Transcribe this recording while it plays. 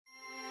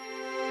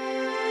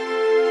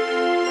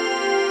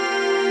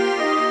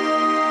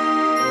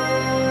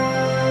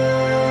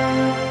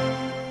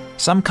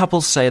Some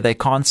couples say they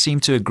can't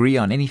seem to agree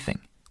on anything,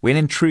 when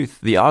in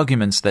truth, the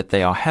arguments that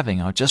they are having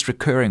are just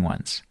recurring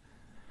ones.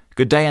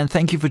 Good day, and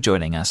thank you for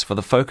joining us for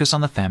the Focus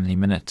on the Family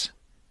Minute.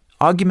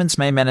 Arguments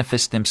may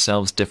manifest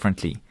themselves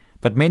differently,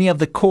 but many of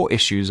the core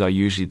issues are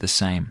usually the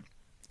same.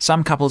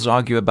 Some couples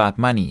argue about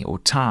money or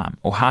time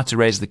or how to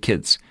raise the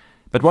kids,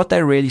 but what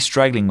they're really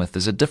struggling with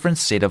is a different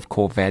set of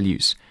core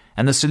values,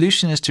 and the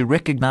solution is to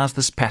recognize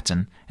this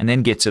pattern and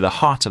then get to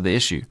the heart of the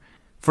issue.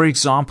 For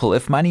example,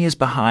 if money is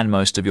behind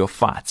most of your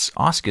fights,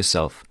 ask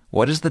yourself,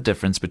 what is the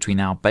difference between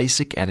our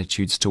basic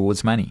attitudes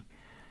towards money?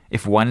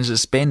 If one is a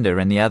spender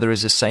and the other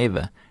is a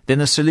saver, then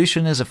the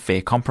solution is a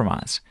fair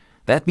compromise.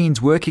 That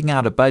means working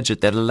out a budget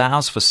that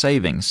allows for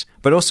savings,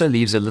 but also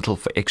leaves a little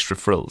for extra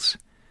frills.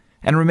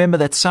 And remember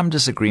that some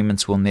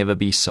disagreements will never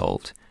be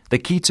solved. The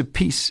key to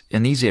peace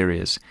in these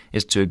areas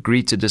is to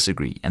agree to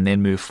disagree and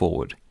then move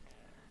forward.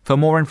 For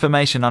more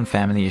information on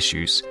family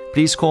issues,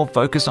 please call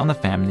Focus on the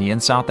Family in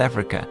South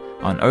Africa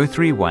on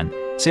 031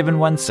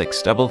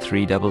 716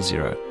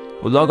 3300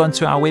 or log on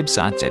to our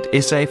website at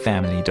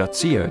safamily.co.za.